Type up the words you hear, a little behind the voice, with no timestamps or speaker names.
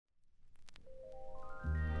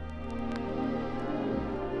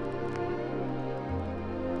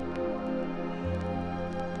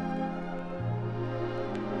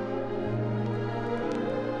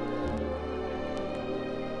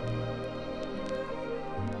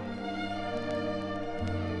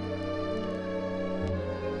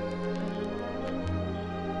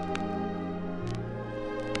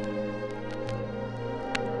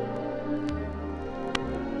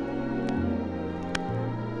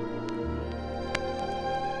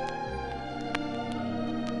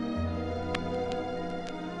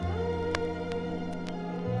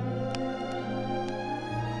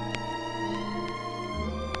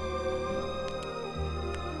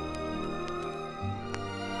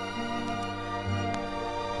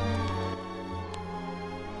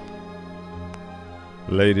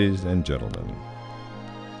Ladies and gentlemen,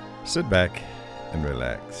 sit back and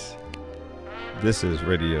relax. This is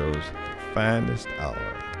radio's finest hour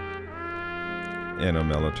in a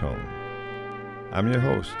mellow tone. I'm your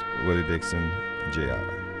host, Willie Dixon, Jr.,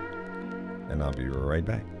 and I'll be right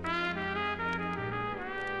back.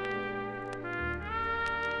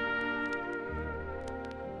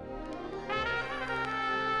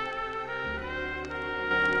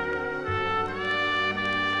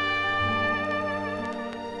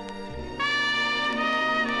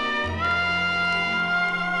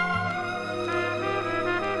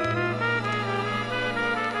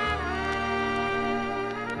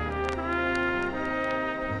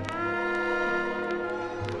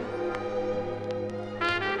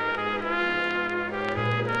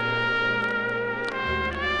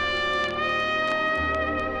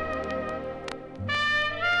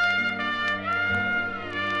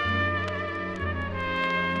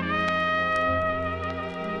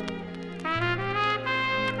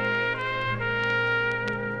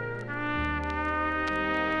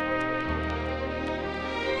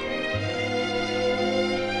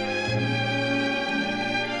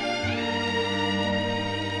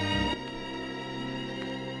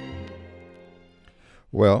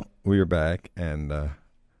 Well, we are back and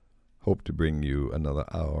hope to bring you another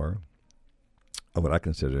hour of what I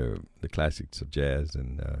consider the classics of jazz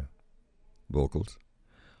and vocals,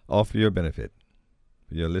 all for your benefit,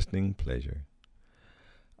 for your listening pleasure.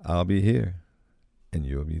 I'll be here and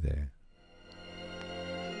you'll be there.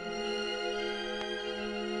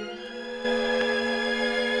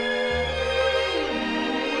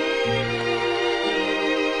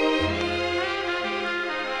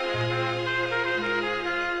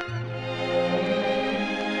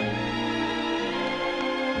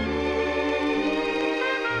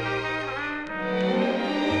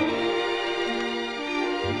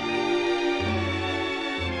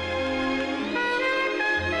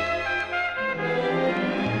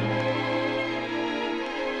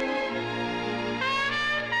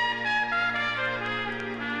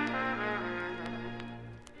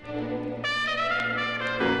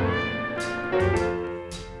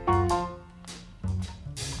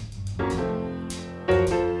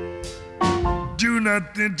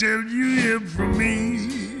 Nothing till you hear from me.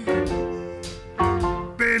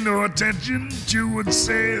 Pay no attention to what's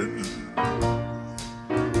said.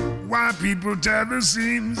 Why people tear the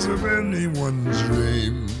seams of anyone's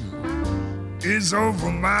dream is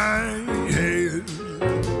over my head.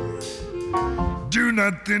 Do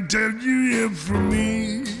nothing till you hear from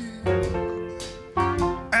me.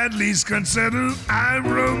 At least consider I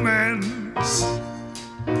romance.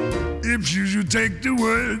 If you should take the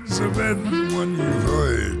words of everyone you've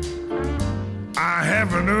heard, I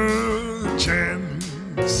haven't a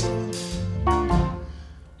chance.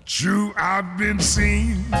 True, I've been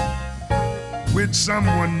seen with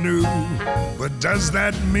someone new, but does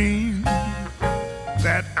that mean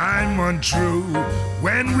that I'm untrue?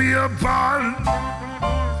 When we apart,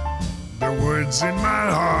 the words in my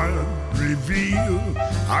heart reveal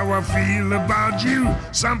how I feel about you.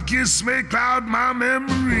 Some kiss may cloud my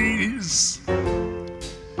memories,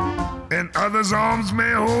 and others' arms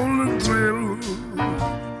may hold a thrill.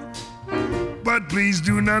 But please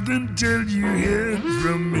do nothing till you hear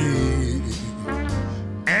from me,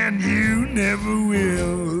 and you never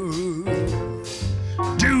will.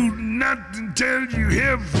 Do nothing till you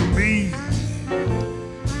hear from me.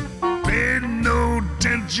 Pay no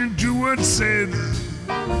attention to what's said.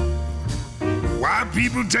 Why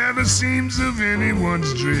people tear the seams of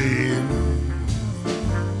anyone's dream?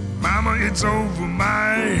 Mama, it's over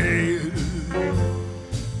my head.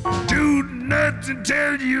 Do nothing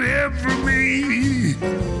till you hear from me.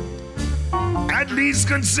 At least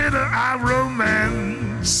consider our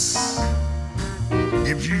romance.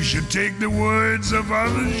 If you should take the words of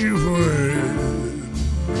others you've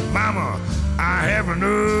heard, Mama, I haven't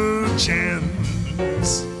a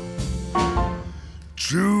chance.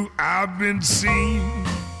 True, I've been seen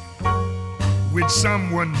with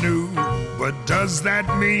someone new, but does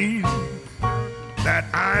that mean that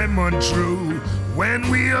I'm untrue? When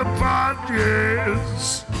we apart,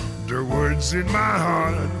 yes, the words in my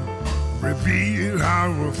heart reveal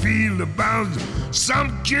how I feel about you.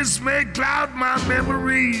 Some kiss may cloud my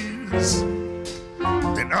memories,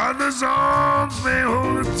 and others' arms may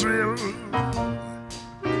hold a thrill.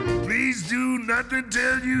 Please do nothing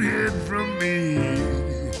till you hear from me.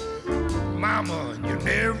 Mama, you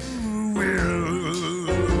never will.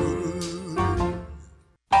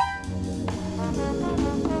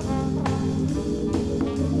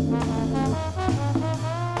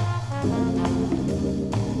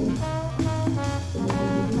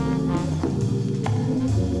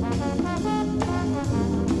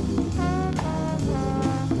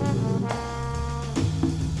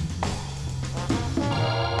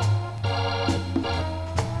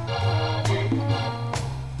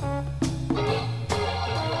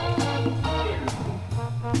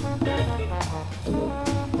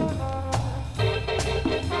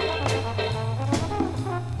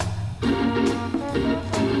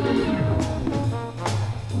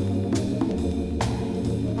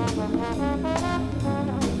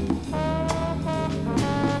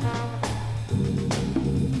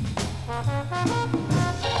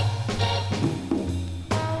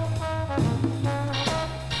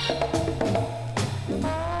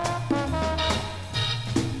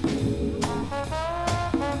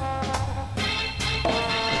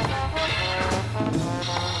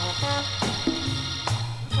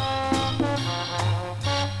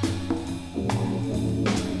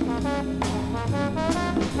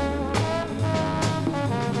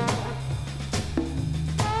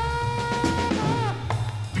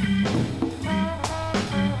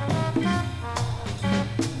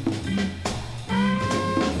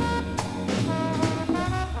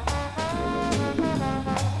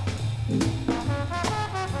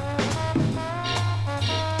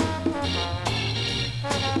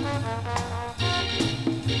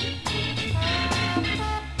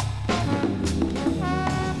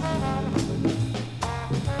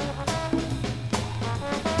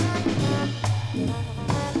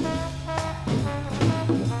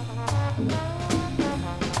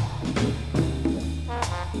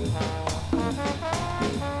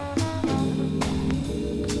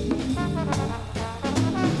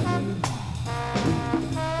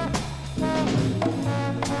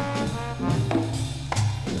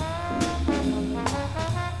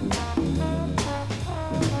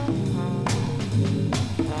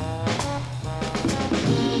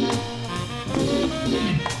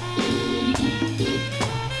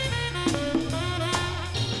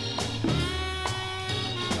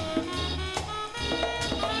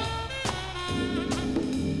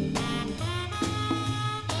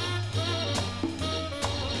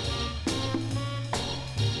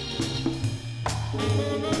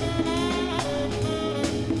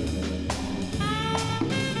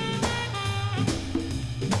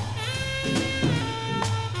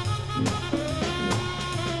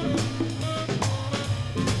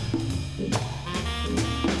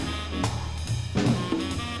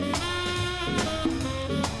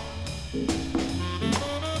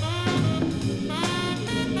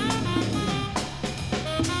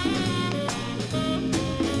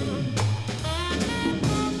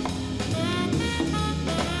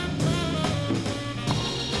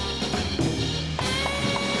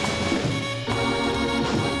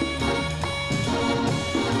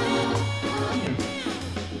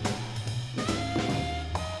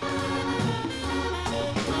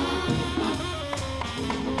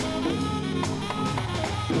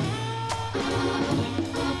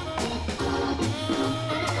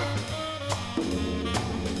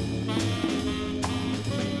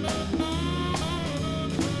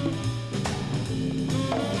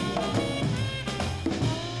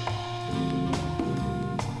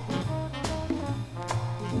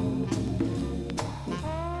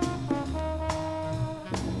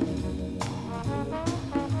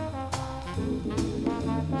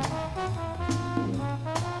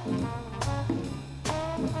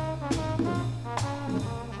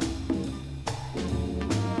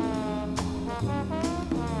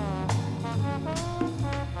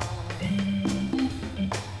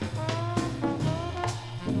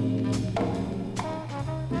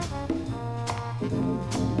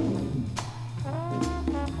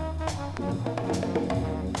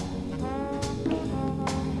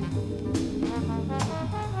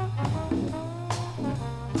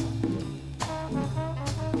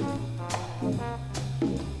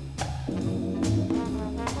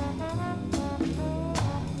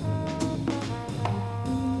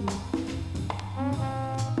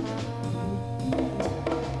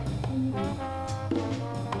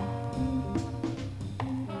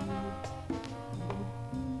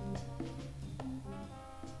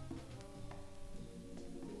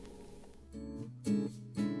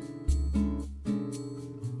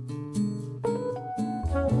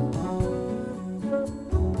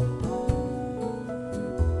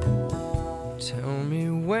 me,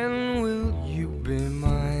 when will you be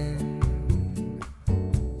mine?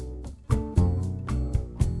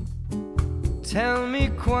 Tell me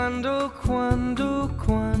quando, quando,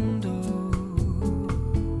 quando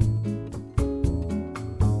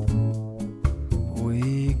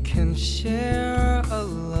we can share a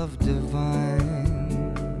love divine.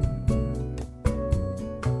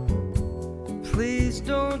 Please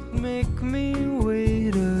don't make me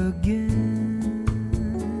wait again.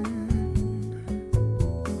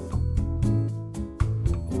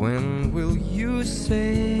 When will you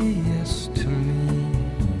say yes to me?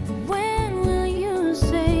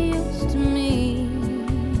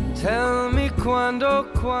 Tell me quando,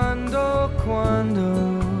 quando,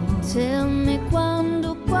 quando. Tell me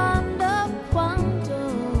quando, quando, quando.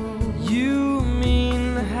 You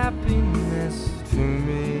mean happiness to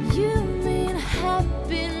me. You mean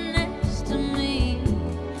happiness to me.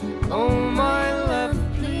 Oh my love,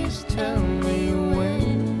 please tell me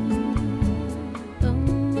when.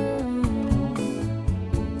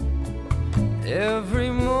 Every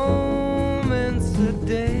moment's a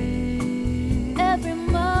day.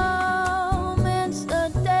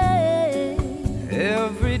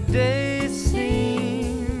 Every day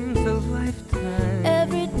seems a lifetime.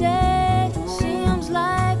 Every day seems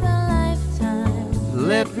like a lifetime.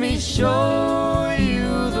 Let me show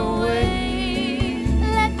you the way.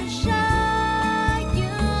 Let me show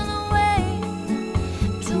you the way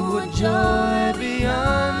to a joy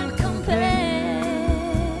beyond compare.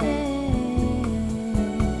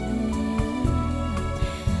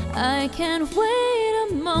 I can't wait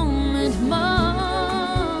a moment more.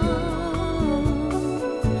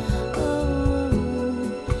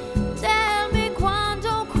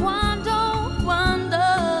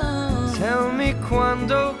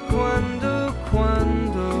 Quando, quando,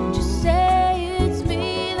 quando. Just say it's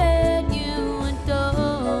me that you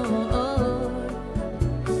adore.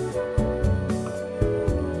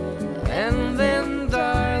 And then,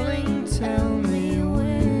 darling, tell me when.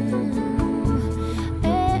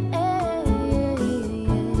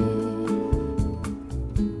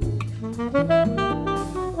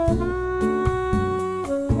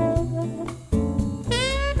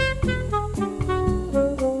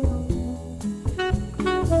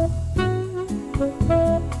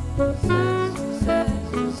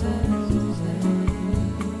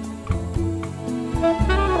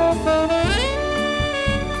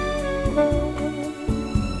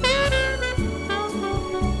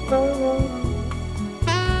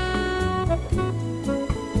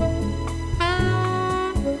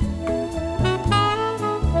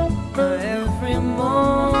 Every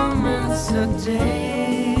moment's a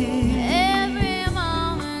day. Every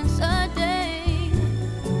moment's a day.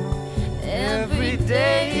 Every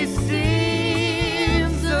day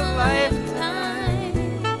seems a lifetime.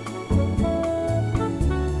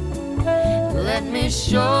 Let me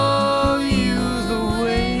show you the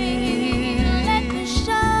way. Let me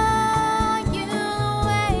show you the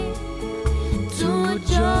way to a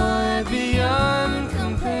joy beyond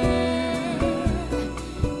compare.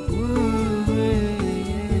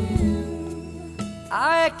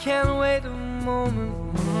 I can't wait a moment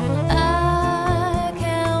more. I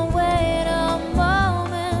can't wait a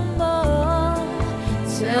moment more.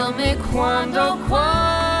 Tell me quando,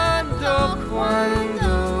 quando,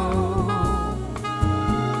 quando.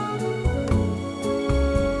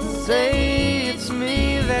 Say it's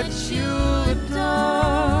me that you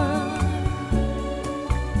adore.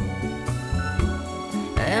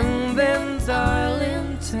 And then,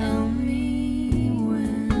 darling, tell me when.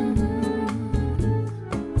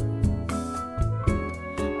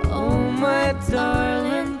 Oh, my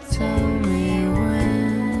darling, tell me when.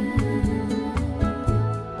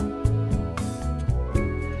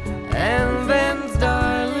 And then,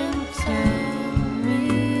 darling, tell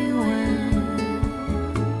me when.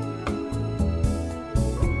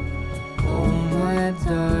 Oh, my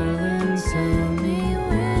darling, tell me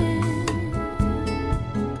when.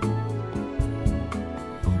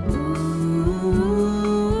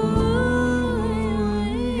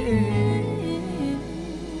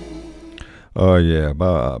 Oh, yeah,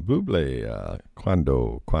 Bublé,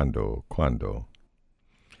 Quando, Quando, Quando.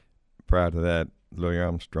 Prior to that, Louis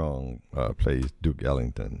Armstrong plays Duke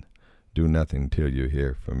Ellington, Do Nothing Till You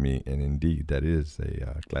Hear From Me, and indeed, that is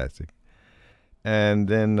a classic. And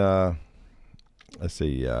then, let's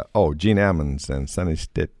see, Gene Ammons and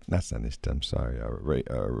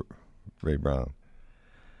Ray Brown.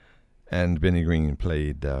 And Benny Green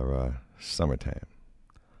played Summertime.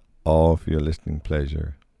 All for your listening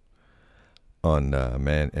pleasure on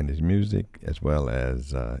Man and His Music, as well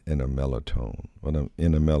as In a Mellow Tone. Well,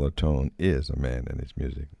 In a Mellow Tone is a Man and His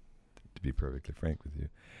Music. to be perfectly frank with you.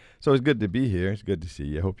 So it's good to be here. It's good to see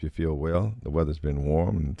you. I hope you feel well. The weather's been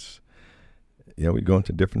warm, and it's, we're going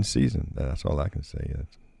to a different season. That's all I can say.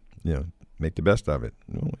 Make the best of it.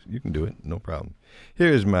 You can do it. No problem.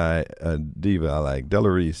 Here is my diva I like, Della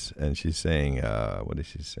Reese, and she's saying, what is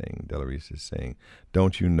she saying? Della Reese is saying,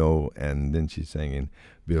 "Don't you know?" And then she's singing,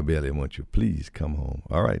 "Bill Bailey, won't you please come home?"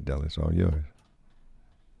 All right, Della, it's all yours.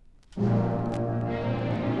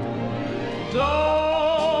 Don't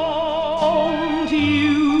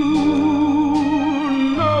you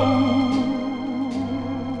know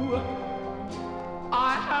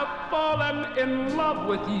I have fallen in love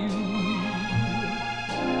with you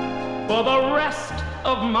for the rest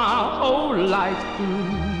of my whole life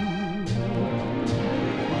through?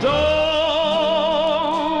 Don't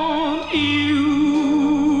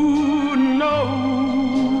you know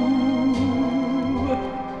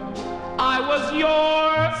I was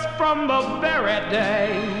yours from the very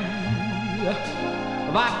day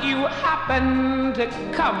that you happened to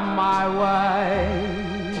come my way?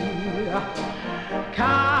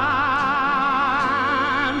 Can't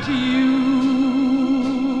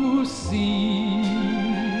you see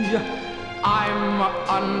I'm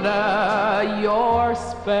under your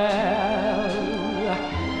spell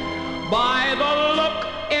by the look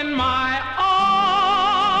in my eyes?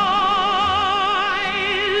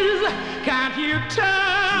 Can't you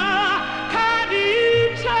tell? Can't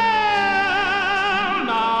you tell?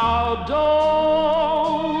 Now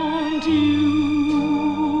don't you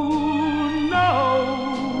know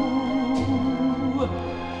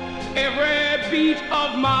every beat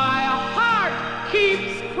of my heart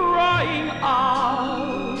keeps crying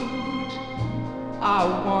out, I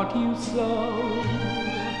want you so.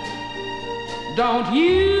 Don't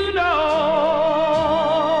you know?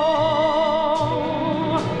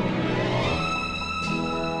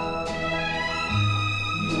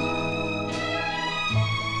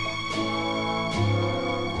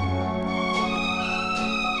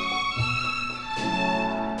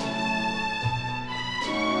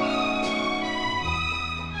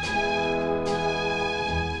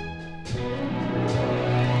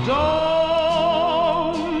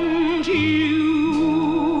 Don't you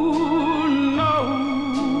know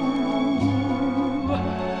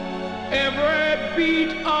every beat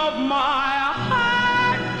of my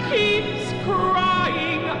heart keeps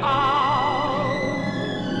crying out,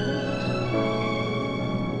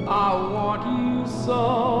 I want you so.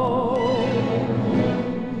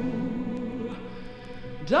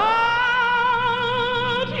 Don't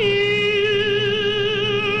you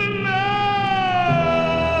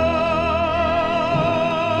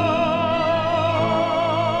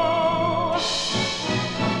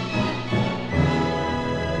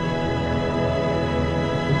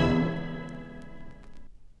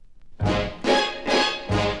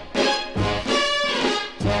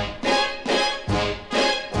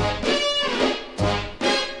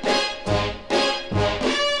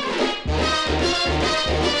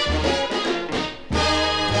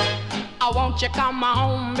won't you come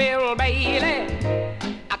home, Bill Bailey?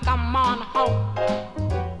 Come on home.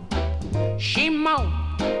 She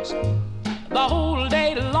moans the whole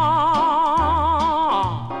day long.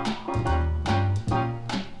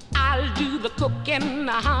 I'll do the cooking,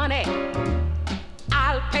 honey.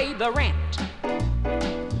 I'll pay the rent.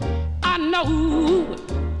 I know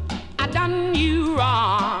I done you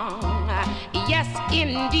wrong. Yes,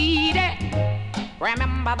 indeed.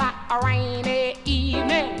 Remember that rainy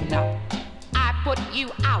evening? Put you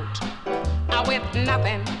out with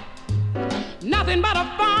nothing but a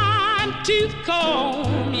fine tooth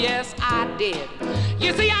comb. Yes, I did.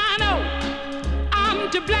 You see, I know I'm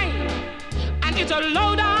to blame, and it's a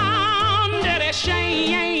low down dirty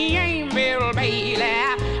shame, Bill Bailey.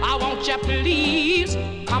 I want you please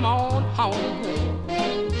come on home.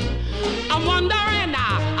 I'm wondering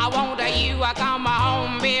now, I want you to come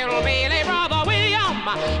home, Bill Bailey. Brother William,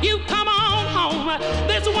 you come on home.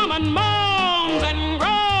 This woman moans and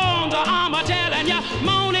groans, I'm telling you,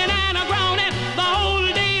 moaning and groaning the whole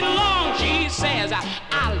day long. She says,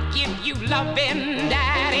 I'll give you loving,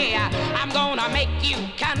 Daddy. I'm gonna make you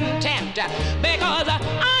content because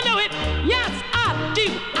I know it. Yes, I do.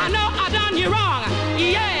 I know I done you wrong.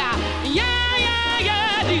 Yeah,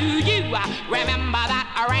 do you remember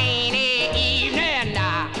that rainy evening?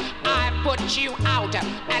 I put you out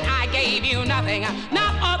and I gave you nothing,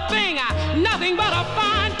 not a thing, nothing but a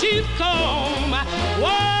fine tooth comb.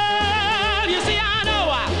 Well, you see, I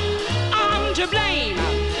know I'm to blame,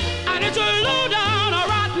 and it's a low down, a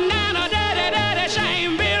rotten and a dirty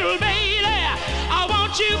shame, Bill Bailey. I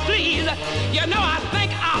want you please, you know I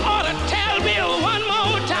think I ought to tell Bill one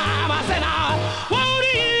more time. I said, now,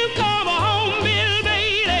 won't you come on?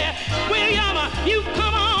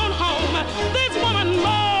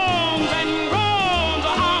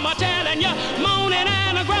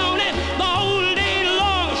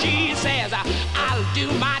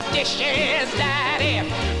 wishes, Daddy.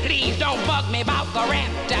 Please don't bug me about the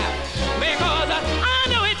rent, because I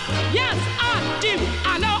know it. Yes, I do.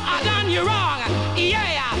 I know I done you wrong. Yeah,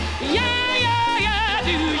 yeah, yeah, yeah.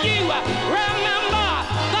 Do you remember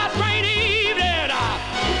that rainy evening?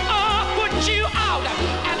 Put you out,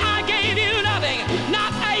 and I gave you nothing,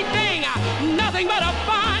 not a thing, nothing but a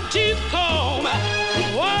fine tooth comb.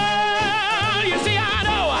 Well, you see, I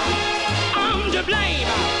know I'm to blame,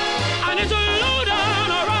 and it's a low down,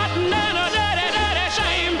 a rotten, and a dirty, dirty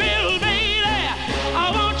shame, Bill Bailey.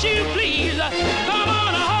 Won't you please come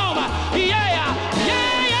on home? Yeah, yeah,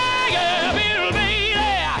 yeah, yeah, Bill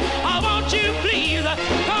Bailey. Won't you please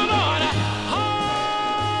come on home?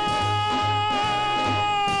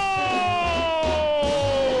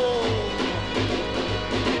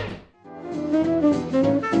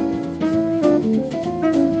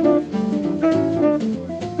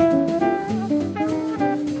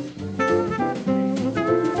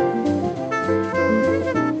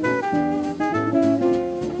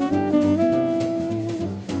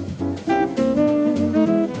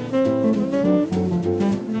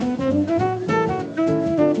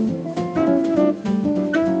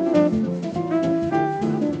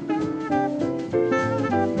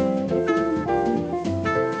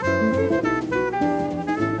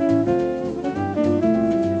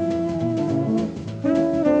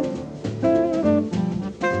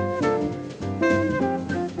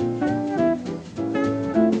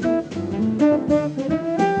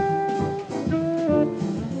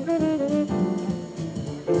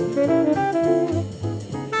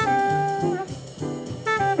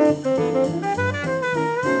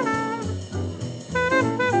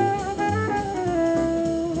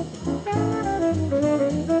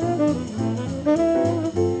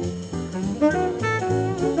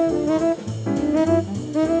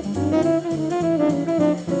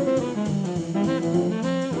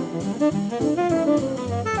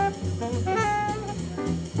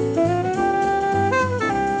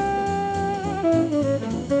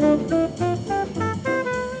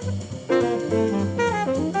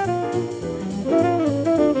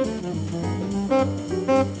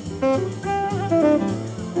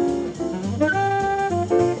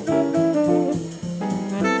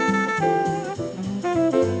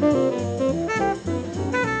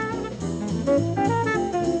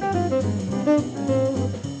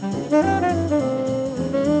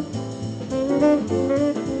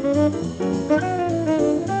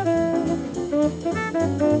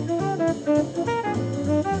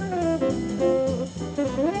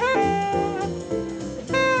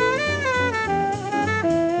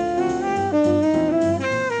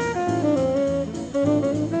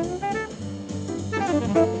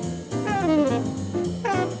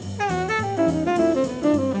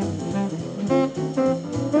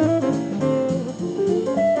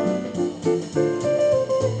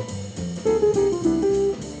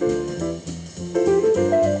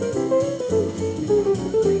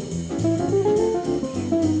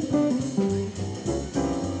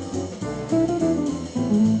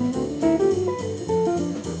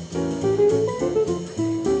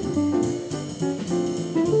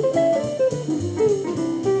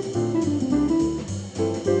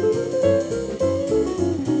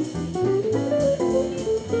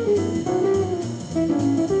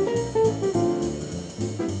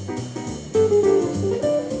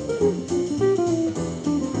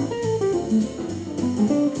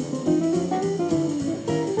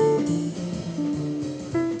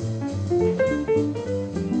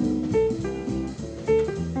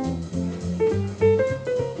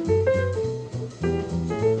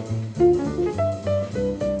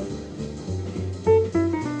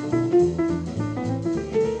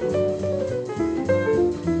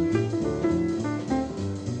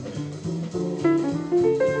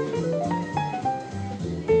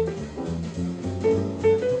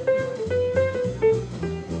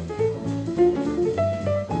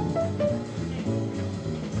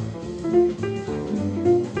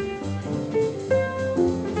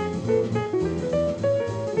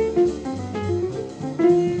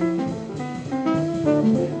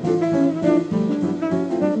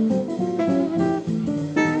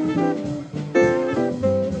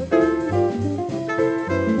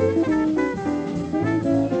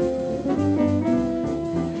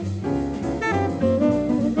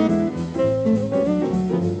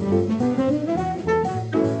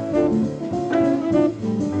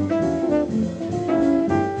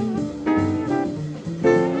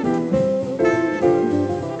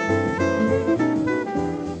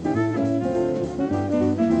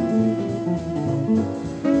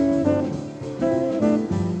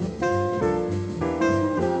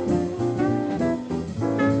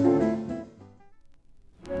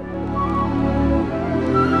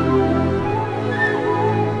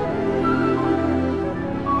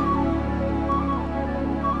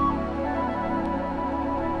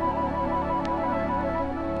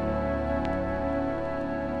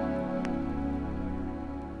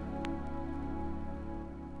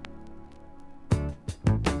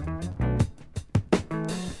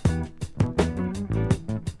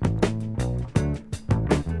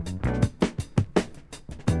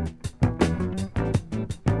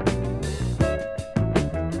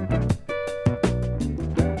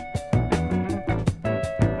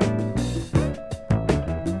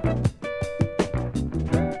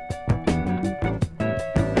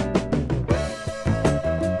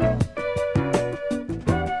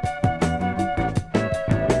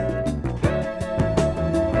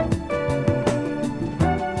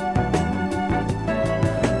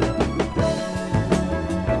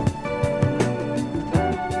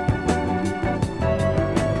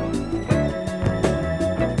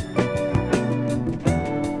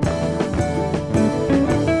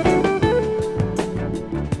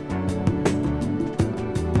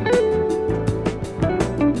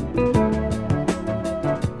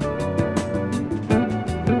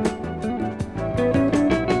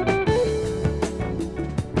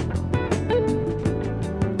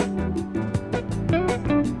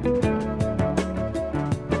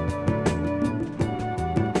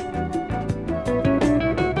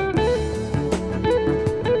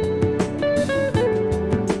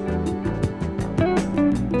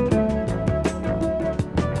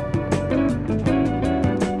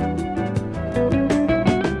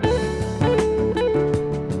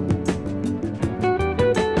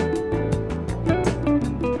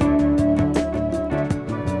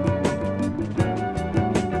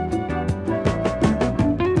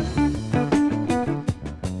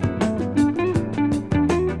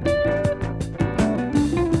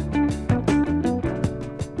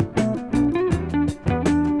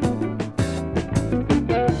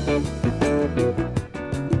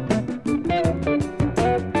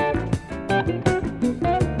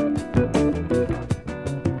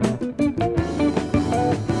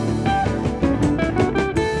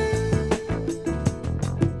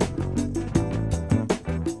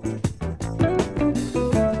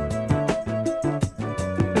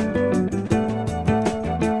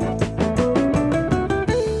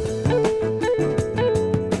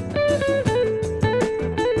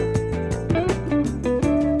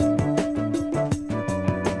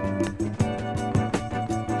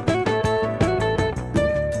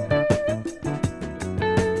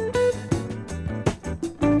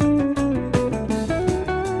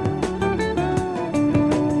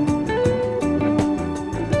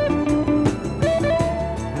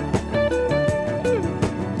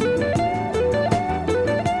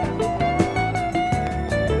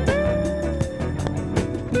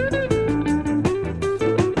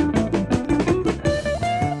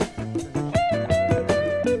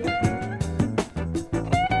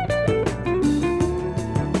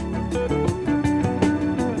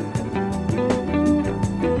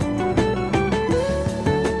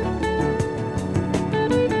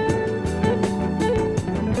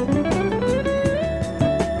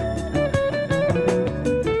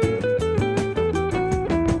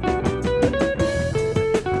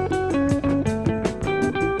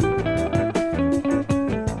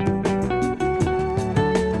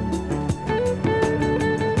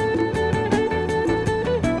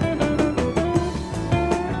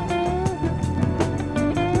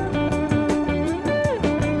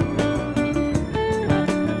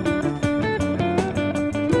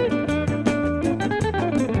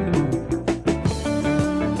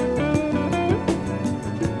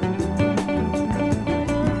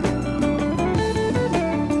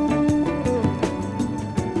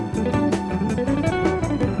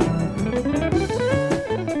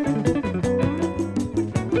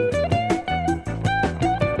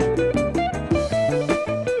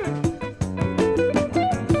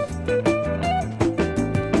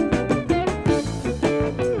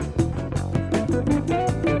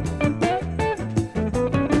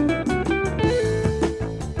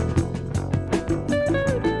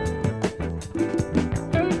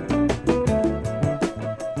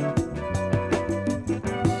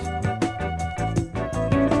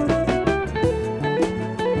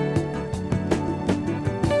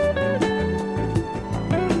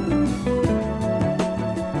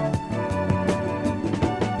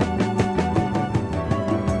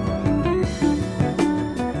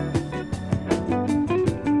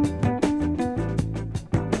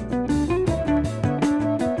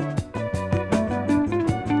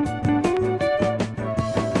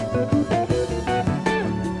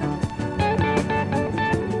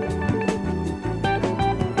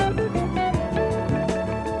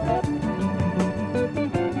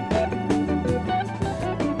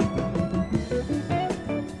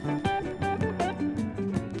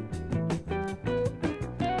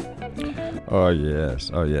 Oh,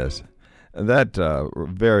 yes. Oh, yes. That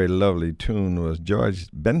very lovely tune was George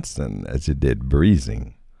Benson as he did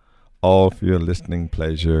Breezing. All for your listening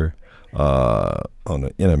pleasure on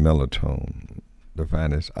the inner mellotone, the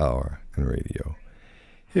finest hour in radio.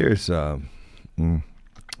 Here's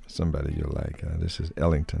somebody you'll like. This is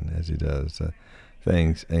Ellington as he does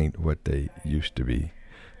Things Ain't What They Used to Be.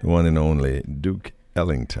 The one and only Duke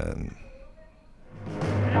Ellington.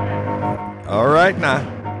 All right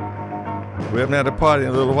now. We haven't had a party in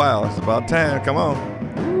a little while. It's about time. Come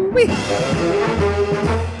on. Wee.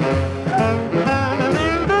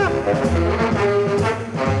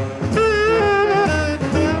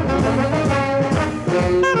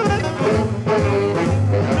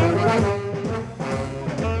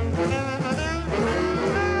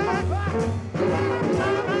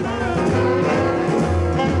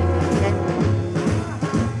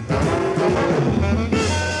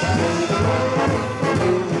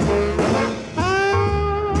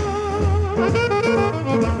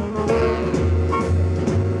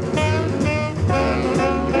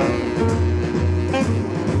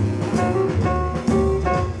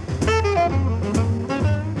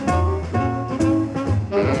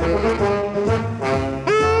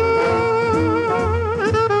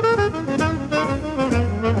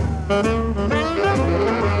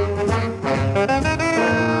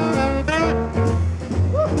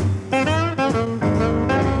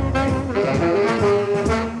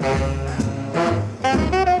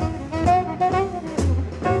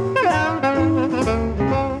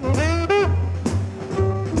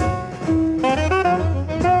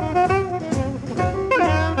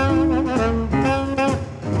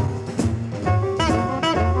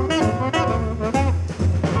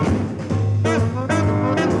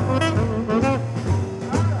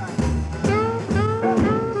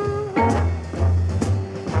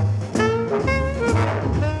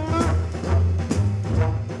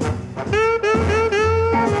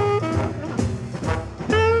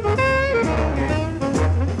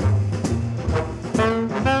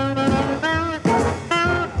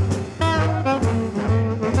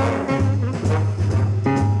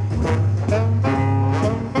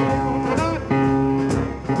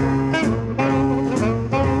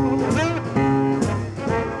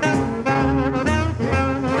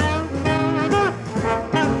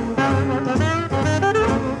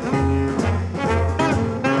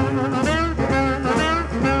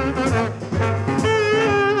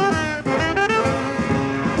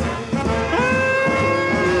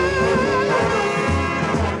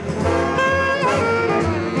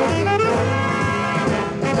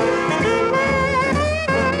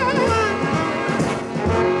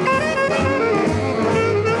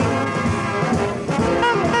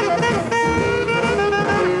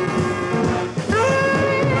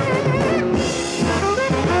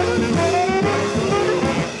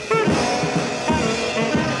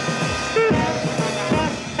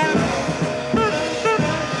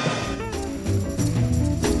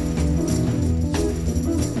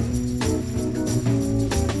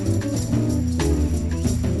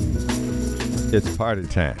 It's party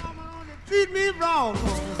time. Treat me wrong,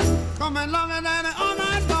 coming longer than all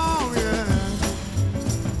night long, yeah.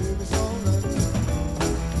 It's alright.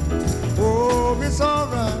 Oh, it's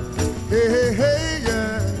alright. Hey, hey, hey,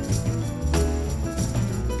 yeah.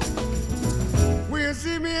 When you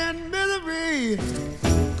see me in misery,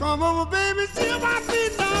 come over, baby, see my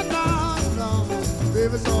feet, no,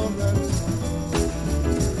 baby, it's alright.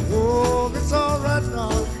 Oh, it's alright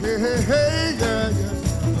now. Hey, hey, hey, yeah, yeah.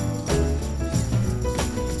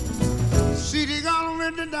 She got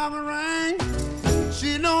with the diamond ring.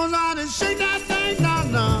 She knows how to shake that thing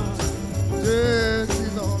down, now. Yeah,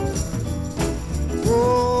 she's all right.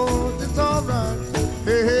 Oh, it's all right.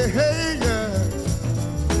 Hey, hey, hey, yeah.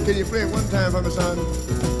 Can you play it one time for me, son?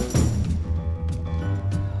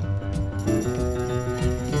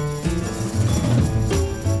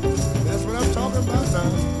 That's what I'm talking about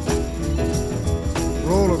now.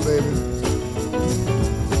 Roll it, baby.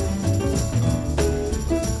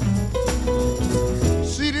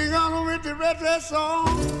 That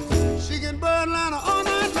song, she can burn Atlanta all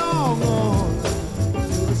night long. Oh,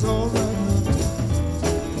 it's all right.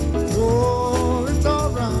 Oh, it's all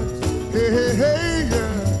right. Hey, hey, hey,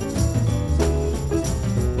 yeah.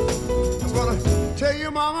 I'm gonna tell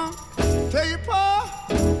you, mama, tell you, pa,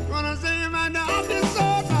 gonna say you right now, I'm just so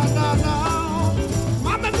now.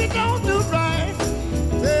 Mama, if you don't do right,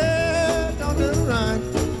 yeah.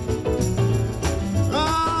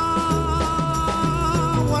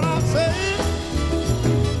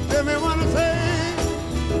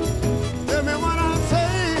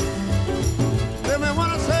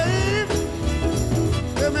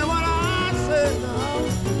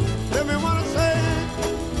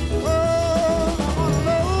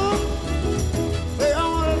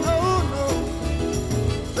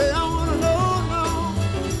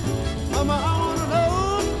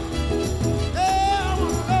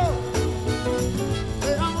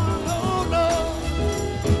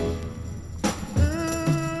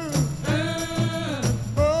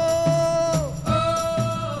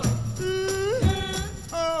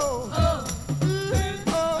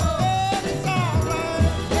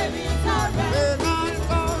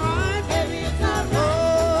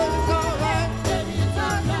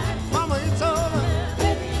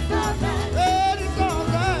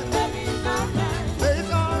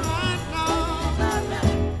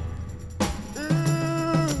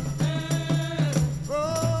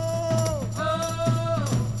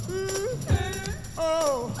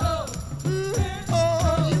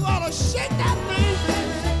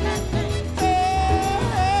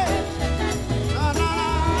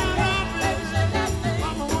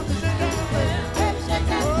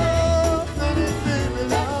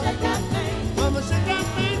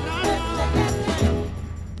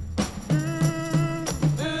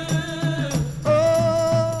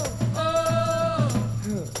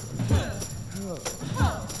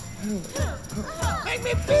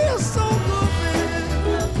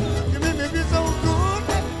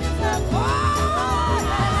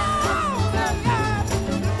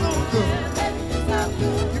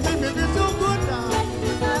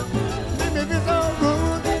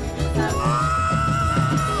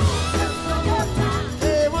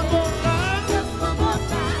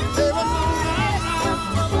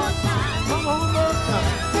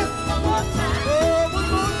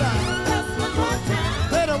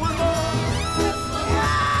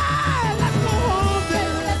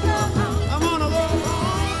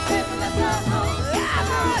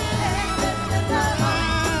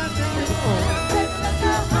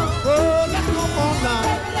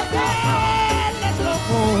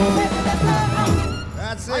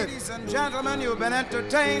 and gentlemen, you've been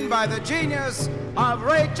entertained by the genius of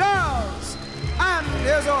Ray Charles and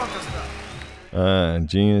his orchestra.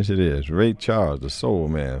 Genius it is. Ray Charles, the soul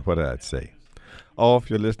man, what I'd say. Off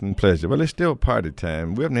your listening pleasure. Well, it's still party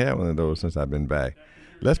time. We haven't had one of those since I've been back.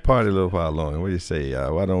 Let's party a little while longer. What do you say?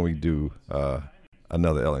 Why don't we do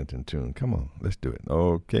another Ellington tune? Come on, let's do it.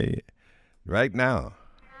 Okay, right now.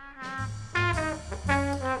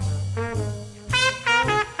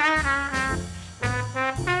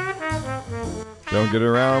 Don't get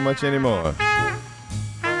around much anymore.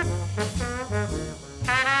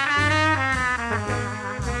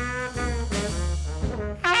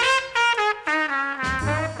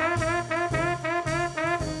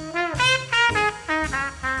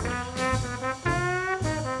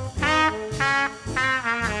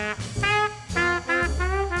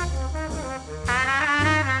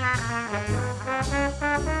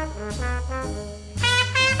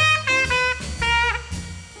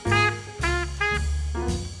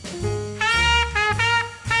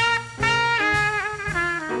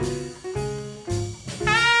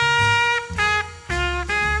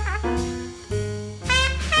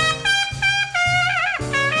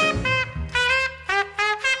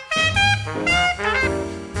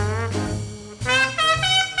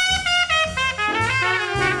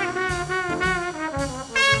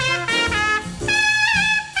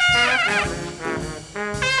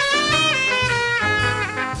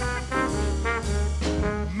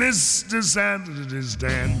 Mr. Saturday's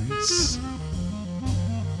dance,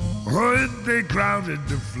 oh, they crowded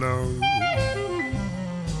the floor.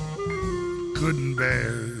 Couldn't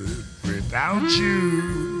bear it without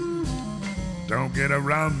you. Don't get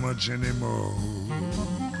around much anymore.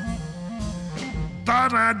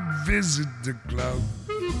 Thought I'd visit the club.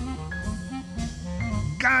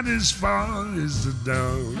 Got as far as the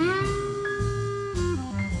door.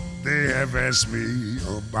 They have asked me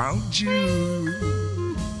about you.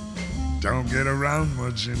 Don't get around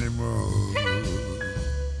much anymore.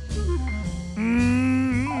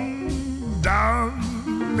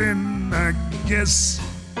 Darling, I guess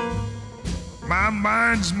my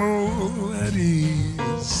mind's more at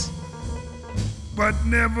ease. But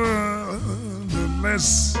nevertheless,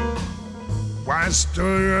 why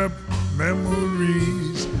stir up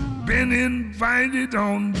memories? Been invited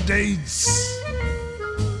on dates.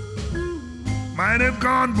 Might have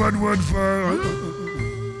gone, but what for?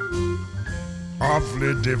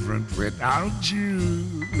 Awfully different without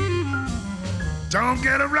you. Don't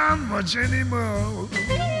get around much anymore.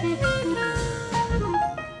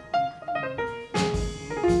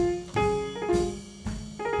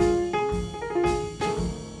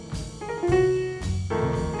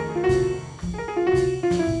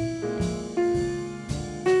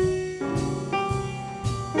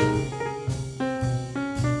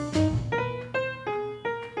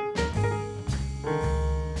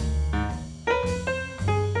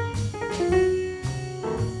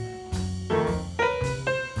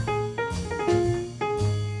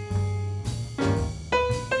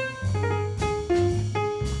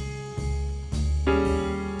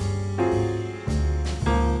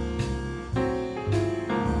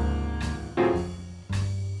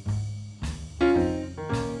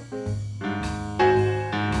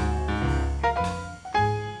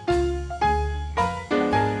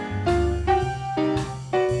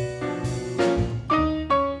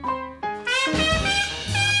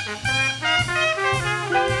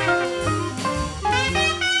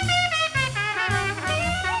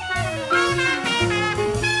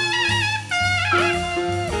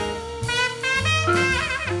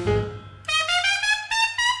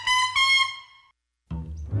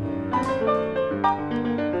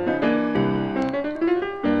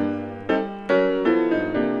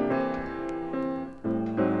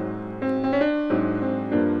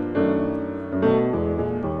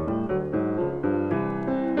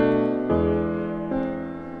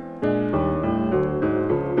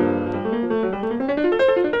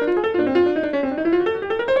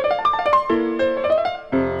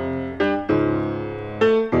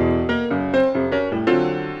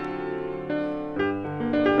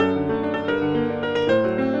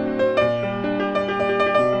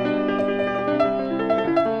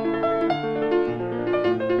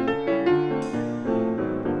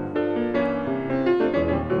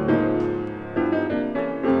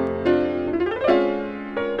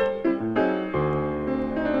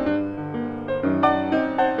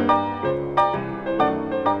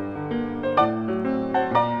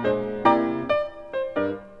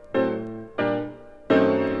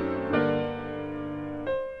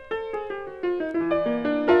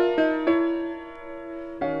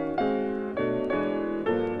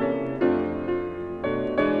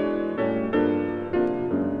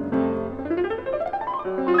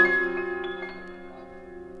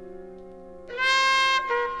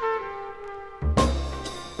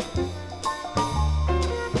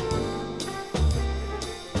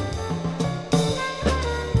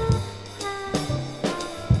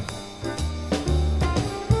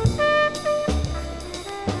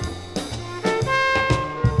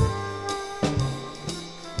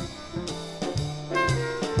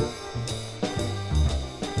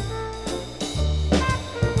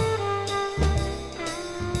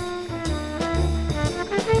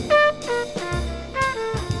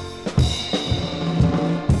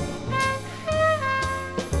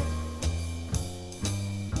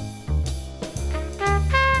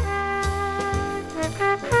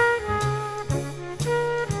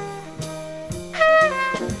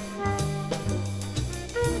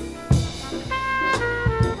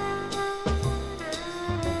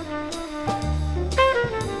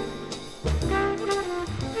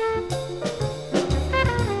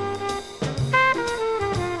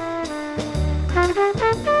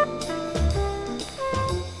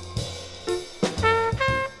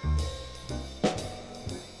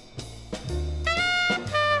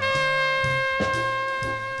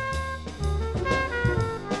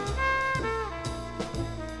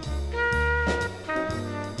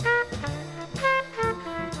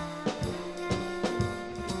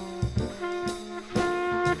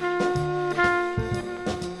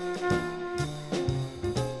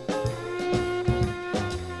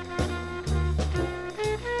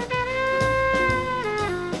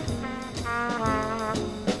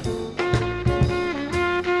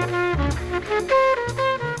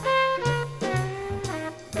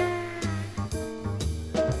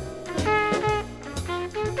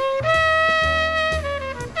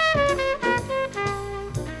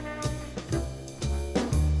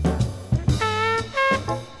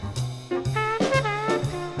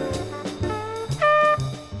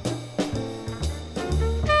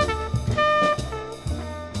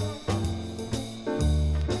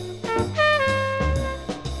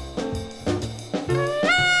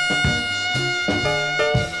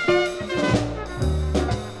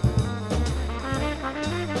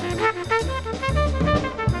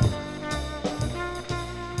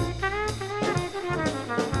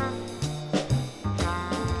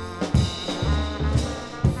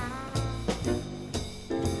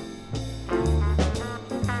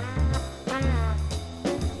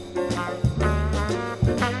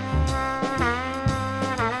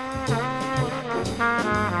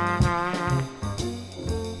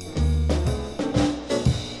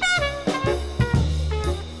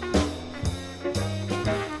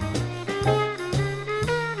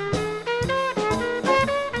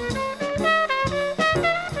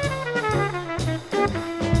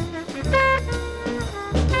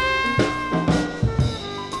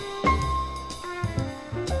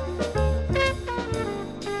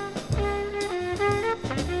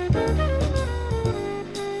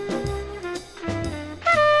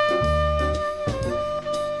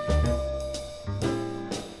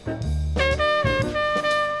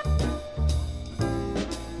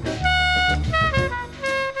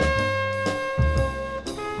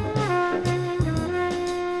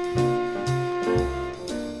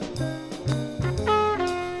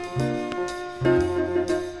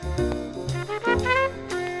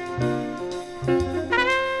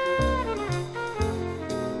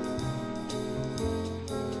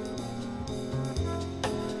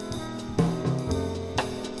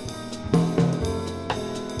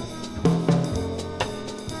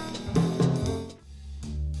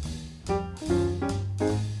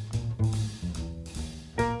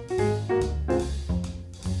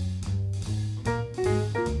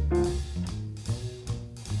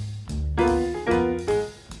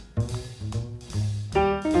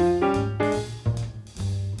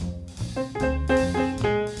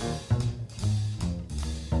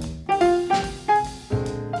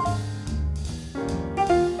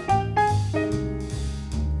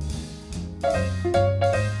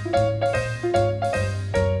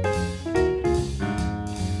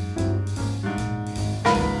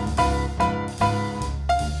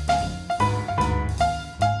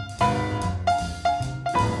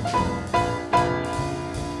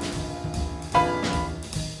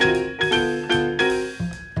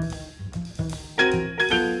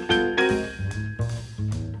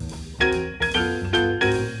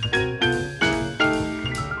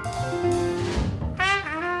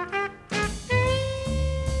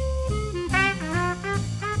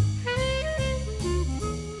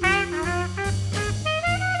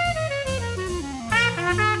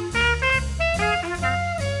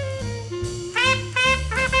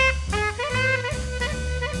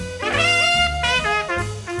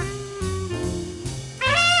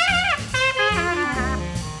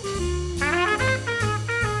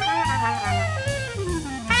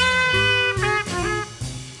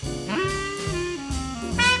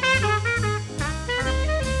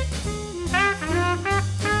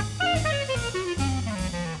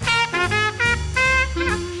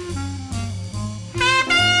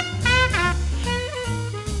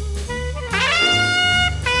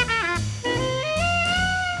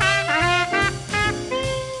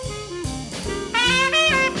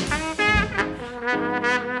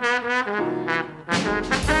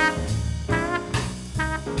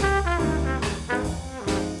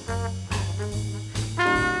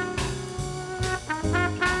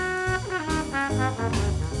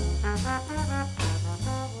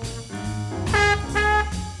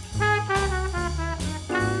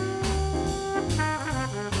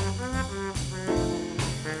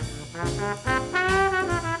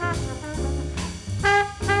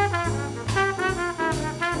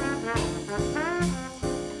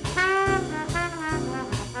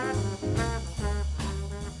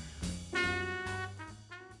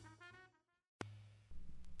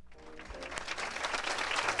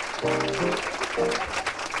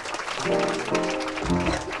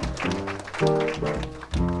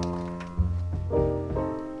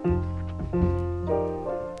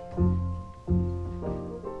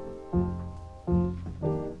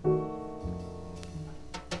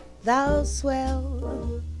 Thou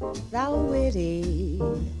swell, thou witty,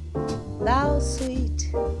 thou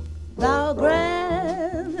sweet, thou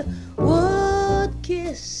grand, would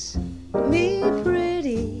kiss me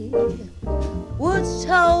pretty, wouldst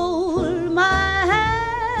hold my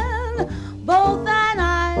hand. Both thine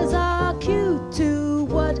eyes are cute to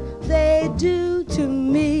what they do to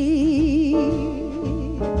me.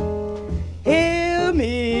 Hear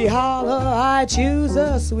me holler, I choose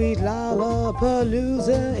a sweet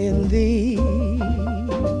lollapalooza in thee.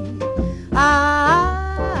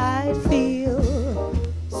 I feel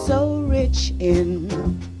so rich in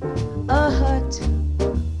a hut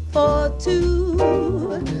for two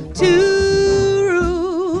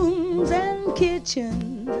rooms and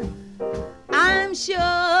kitchen. I'm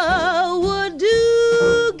sure would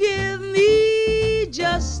do. Give me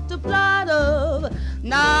just a plot of,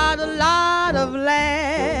 not a lot of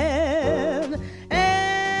land,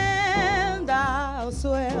 and I'll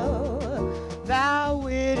swell, thou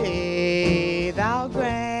witty, thou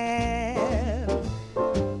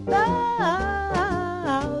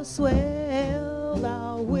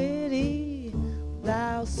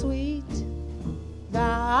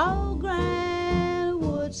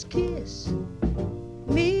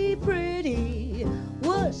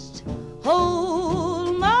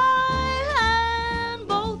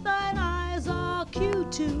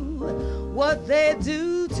they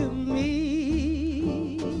do to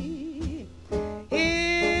me.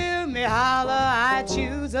 Hear me holler, I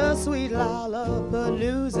choose a sweet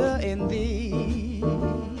lollapalooza in thee.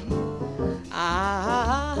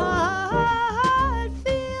 I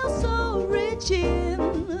feel so rich in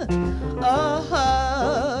a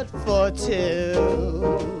hut for two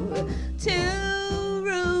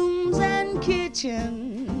rooms and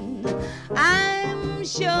kitchen. I'm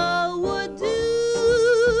sure would do.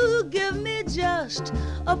 Give me just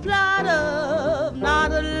a plot of,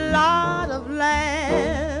 not a lot of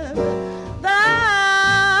land. Thou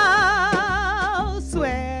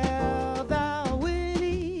swear thou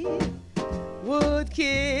Winnie would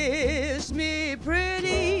kiss me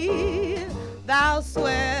pretty. Thou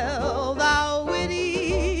swell, thou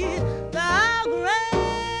witty, thou grand.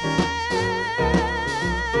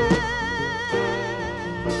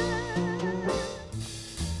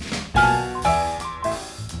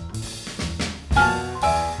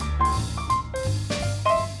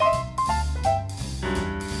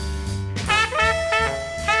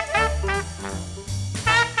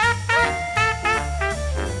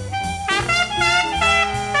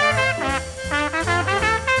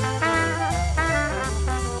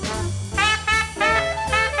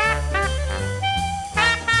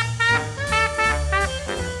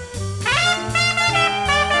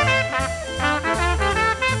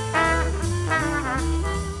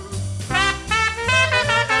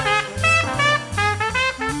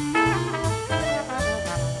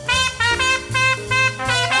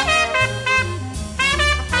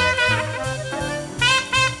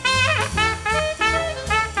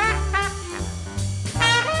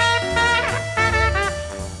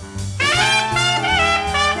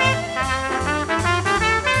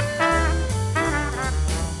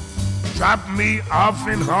 Drop me off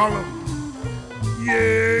in Harlem,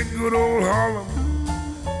 yeah, good old Harlem.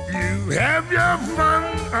 You have your fun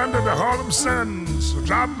under the Harlem sun, so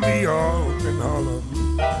drop me off in Harlem.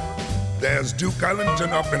 There's Duke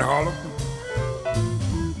Ellington up in Harlem.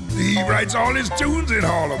 He writes all his tunes in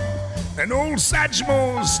Harlem, and old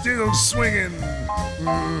Satchmo's still swinging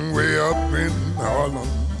way up in Harlem.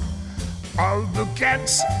 All the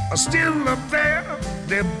cats are still up there,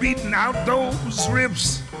 they're beating out those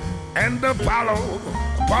riffs. And Apollo,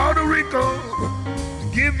 Puerto Rico, to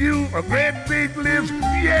give you a great big lift.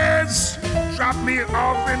 Yes, drop me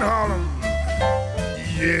off in Harlem.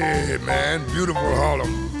 Yeah, man, beautiful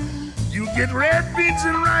Harlem. You get red beans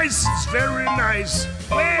and rice, it's very nice.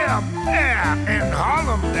 Way up there in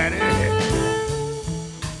Harlem, that is.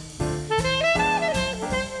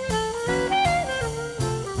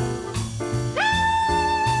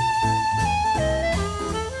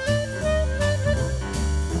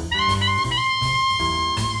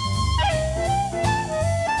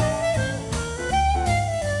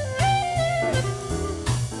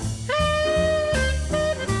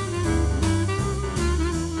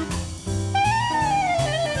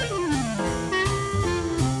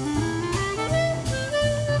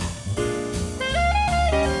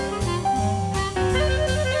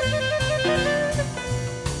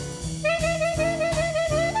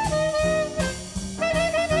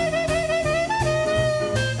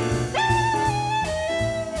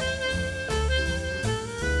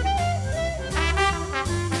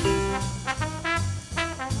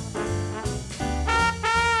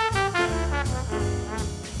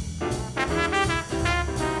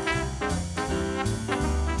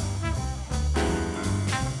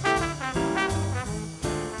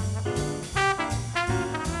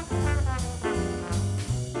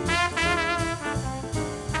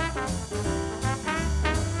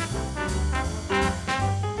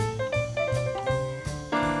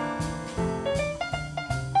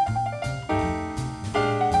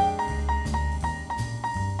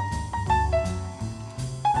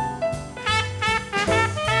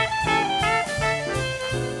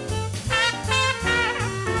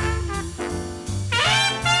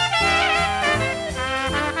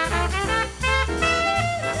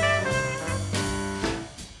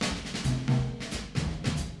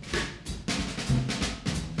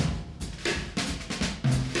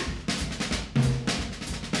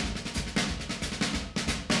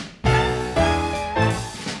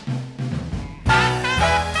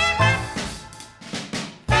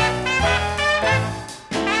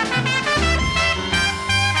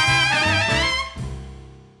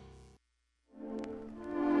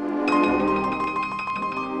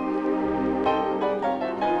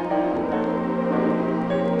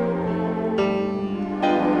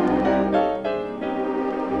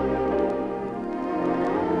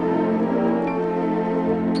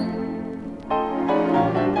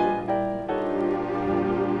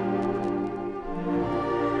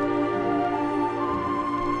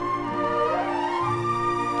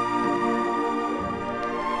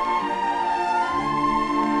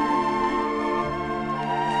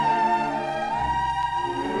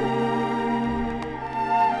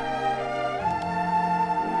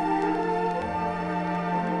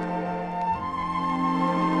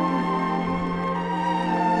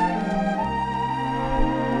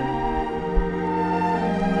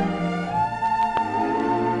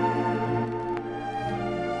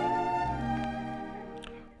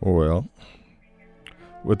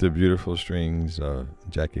 with the beautiful strings of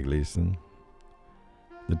Jackie Gleason.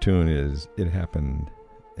 The tune is It Happened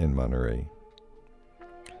in Monterey.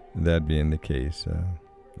 That being the case,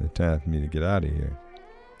 it's time for me to get out of here.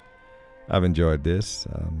 I've enjoyed this.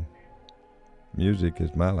 Music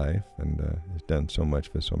is my life, and it's done so much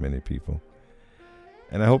for so many people.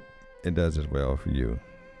 And I hope it does as well for you.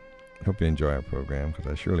 I hope you enjoy our program, because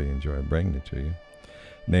I surely enjoy bringing it to you.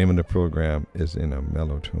 Name of the program is In a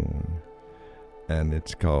Mellow Tune, and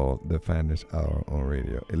it's called The Finest Hour on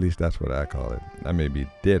Radio. At least that's what I call it. I may be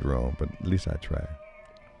dead wrong, but at least I try.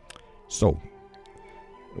 So,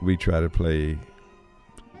 we try to play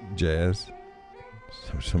jazz,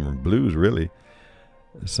 some blues really,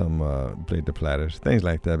 some played the Platters, things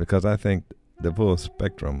like that, because I think the full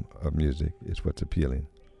spectrum of music is what's appealing.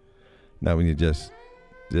 Now when you just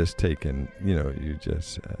take and, you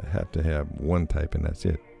just have to have one type and that's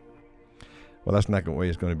it. Well, that's not the way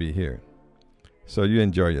it's going to be here. So you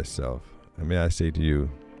enjoy yourself. And may I say to you,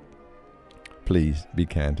 please be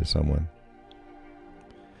kind to someone.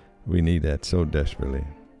 We need that so desperately.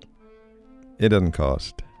 It doesn't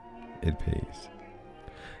cost, it pays.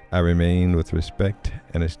 I remain with respect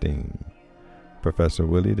and esteem, Professor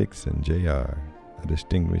Willie Dixon, Jr., a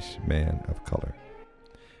distinguished man of color.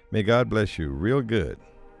 May God bless you real good.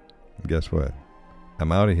 Guess what?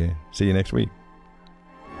 I'm out of here. See you next week.